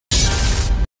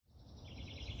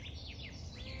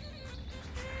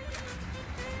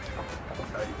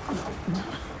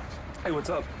Hey, what's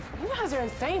up? You guys are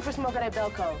insane for smoking at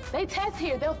Belko. They test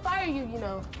here. They'll fire you, you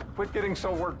know. Quit getting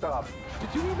so worked up.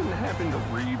 Did you even happen to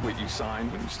read what you signed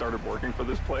when you started working for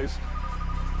this place?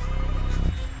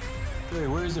 Hey,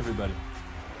 where is everybody?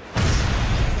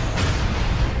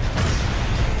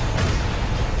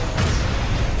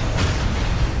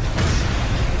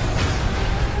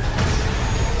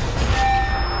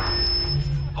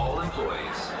 All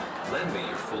employees, lend me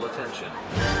your full attention.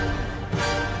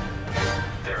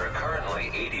 There are currently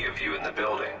 80 of you in the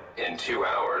building. In 2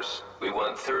 hours, we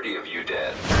want 30 of you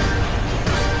dead.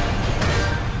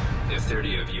 If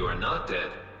 30 of you are not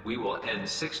dead, we will end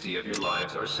 60 of your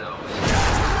lives ourselves.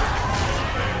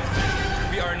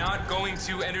 We are not going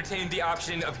to entertain the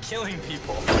option of killing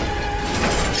people.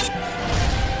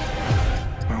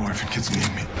 My wife and kids need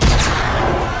me.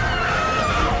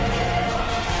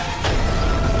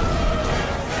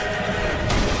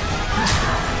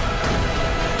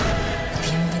 At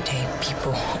the end of the day,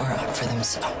 people are out for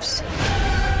themselves.